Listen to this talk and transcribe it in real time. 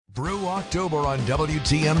Brew October on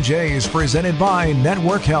WTMJ is presented by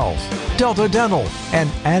Network Health, Delta Dental, and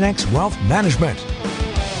Annex Wealth Management.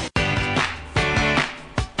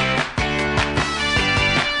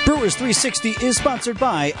 Brewers 360 is sponsored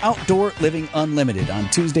by Outdoor Living Unlimited. On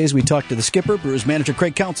Tuesdays, we talk to the skipper. Brewers manager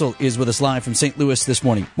Craig Counsell is with us live from St. Louis this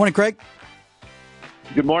morning. Morning, Craig.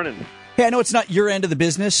 Good morning. Hey, I know it's not your end of the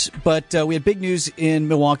business, but we had big news in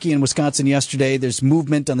Milwaukee and Wisconsin yesterday. There's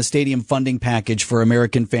movement on the stadium funding package for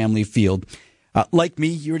American Family Field. Like me,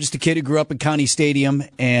 you were just a kid who grew up in County Stadium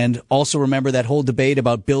and also remember that whole debate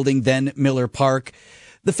about building then Miller Park.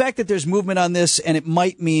 The fact that there's movement on this and it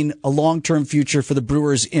might mean a long-term future for the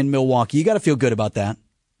Brewers in Milwaukee, you got to feel good about that.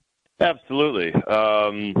 Absolutely.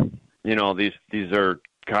 These are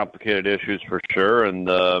complicated issues for sure, and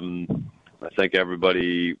I think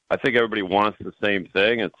everybody wants the same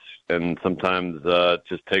thing. And sometimes it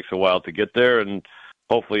just takes a while to get there. And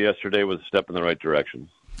hopefully, yesterday was a step in the right direction.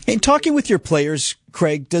 In talking with your players,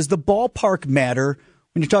 Craig, does the ballpark matter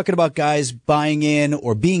when you're talking about guys buying in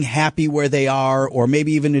or being happy where they are, or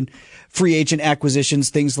maybe even in free agent acquisitions,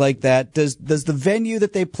 things like that? Does the venue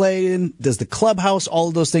that they play in, does the clubhouse, all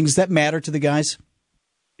of those things, does that matter to the guys?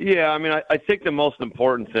 Yeah, I mean, I think the most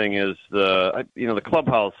important thing is the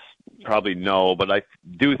clubhouse. Probably no, but I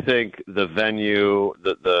do think the venue,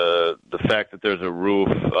 the fact that there's a roof,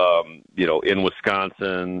 in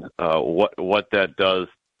Wisconsin, what that does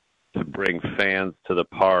to bring fans to the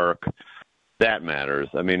park, that matters.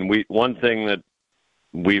 I mean, one thing that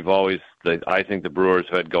I think the Brewers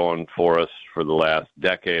have had going for us for the last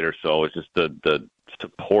decade or so is just the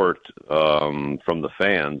support from the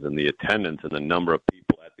fans and the attendance and the number of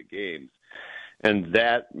people at the games. And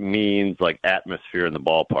that means like atmosphere in the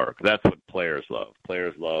ballpark. That's what players love.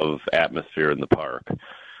 Players love atmosphere in the park.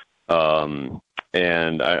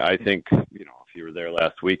 And I think, if you were there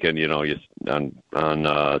last weekend, on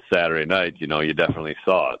Saturday night, you definitely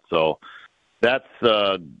saw it. So that's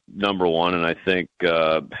number one. And I think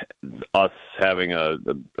us having a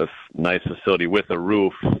nice facility with a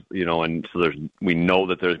roof, and so we know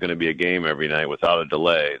that there's going to be a game every night without a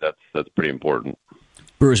delay. That's pretty important.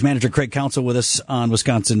 Brewers manager Craig Counsell with us on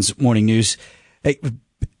Wisconsin's Morning News. Hey,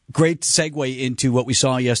 great segue into what we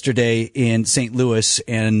saw yesterday in St. Louis.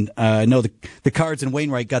 And I know the Cards and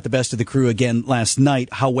Wainwright got the best of the crew again last night.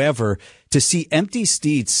 However, to see empty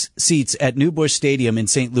seats at New Busch Stadium in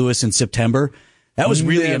St. Louis in September, that was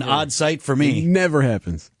really an odd sight for me. It never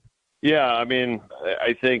happens. Yeah, I mean,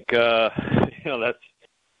 I think, that's,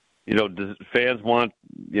 fans want,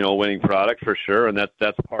 winning product for sure, and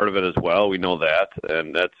that's part of it as well. We know that,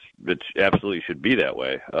 and it absolutely should be that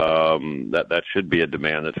way. That should be a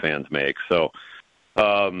demand that fans make. So, it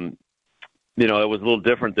was a little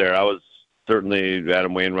different there. I was certainly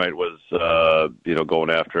Adam Wainwright was, going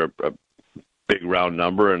after a big round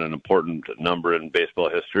number and an important number in baseball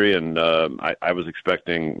history, and I was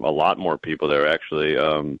expecting a lot more people there actually.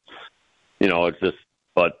 It's just,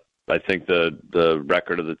 but I think the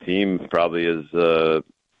record of the team probably is,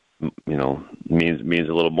 means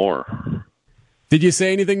a little more. Did you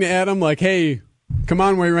say anything to Adam? Like, hey, come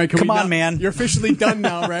on, Wainwright. Come on, man. You're officially done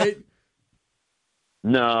now, right?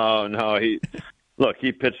 No.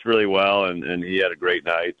 He pitched really well, and he had a great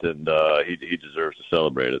night, and he deserves to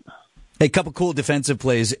celebrate it. A couple cool defensive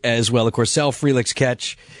plays as well. Of course, Sal Frelick's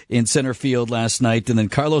catch in center field last night, and then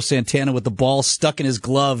Carlos Santana with the ball stuck in his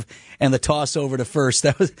glove and the toss over to first.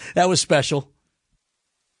 That was special.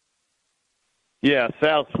 Yeah,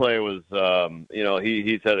 Sal's play was,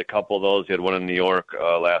 he's had a couple of those. He had one in New York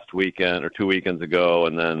last weekend or 2 weekends ago,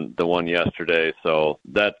 and then the one yesterday. So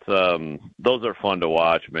that's those are fun to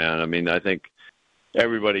watch, man. I mean, I think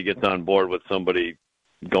everybody gets on board with somebody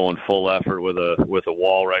going full effort with a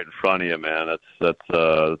wall right in front of you, man. That's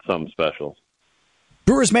something special.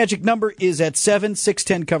 Brewers magic number is at 7,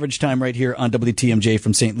 6:10 coverage time right here on WTMJ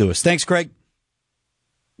from St. Louis. Thanks, Craig.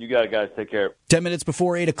 You got it, guys. Take care. 10 minutes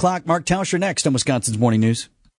before 8 o'clock. Mark Tauscher next on Wisconsin's Morning News.